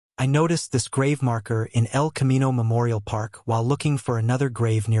I noticed this grave marker in El Camino Memorial Park while looking for another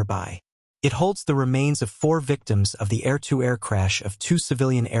grave nearby. It holds the remains of 4 victims of the air-to-air crash of 2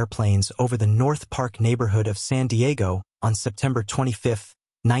 civilian airplanes over the North Park neighborhood of San Diego on September 25,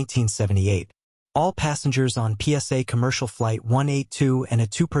 1978. All passengers on PSA commercial flight 182 and a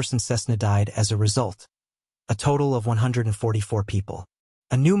 2-person Cessna died as a result. A total of 144 people.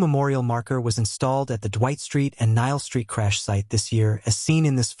 A new memorial marker was installed at the Dwight Street and Nile Street crash site this year, as seen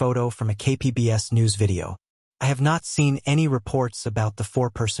in this photo from a KPBS news video. I have not seen any reports about the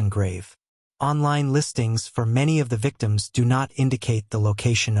 4-person grave. Online listings for many of the victims do not indicate the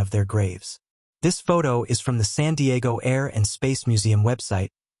location of their graves. This photo is from the San Diego Air and Space Museum website,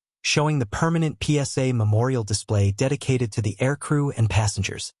 showing the permanent PSA memorial display dedicated to the aircrew and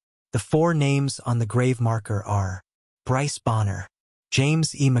passengers. The 4 names on the grave marker are Bryce Bonner,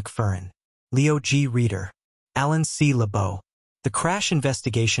 James E. McFerrin, Leo G. Reeder, Alan C. LeBeau. The crash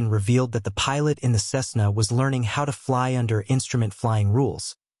investigation revealed that the pilot in the Cessna was learning how to fly under instrument flying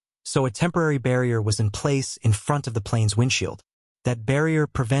rules, so a temporary barrier was in place in front of the plane's windshield. That barrier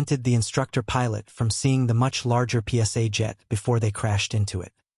prevented the instructor pilot from seeing the much larger PSA jet before they crashed into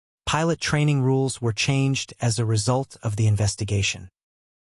it. Pilot training rules were changed as a result of the investigation.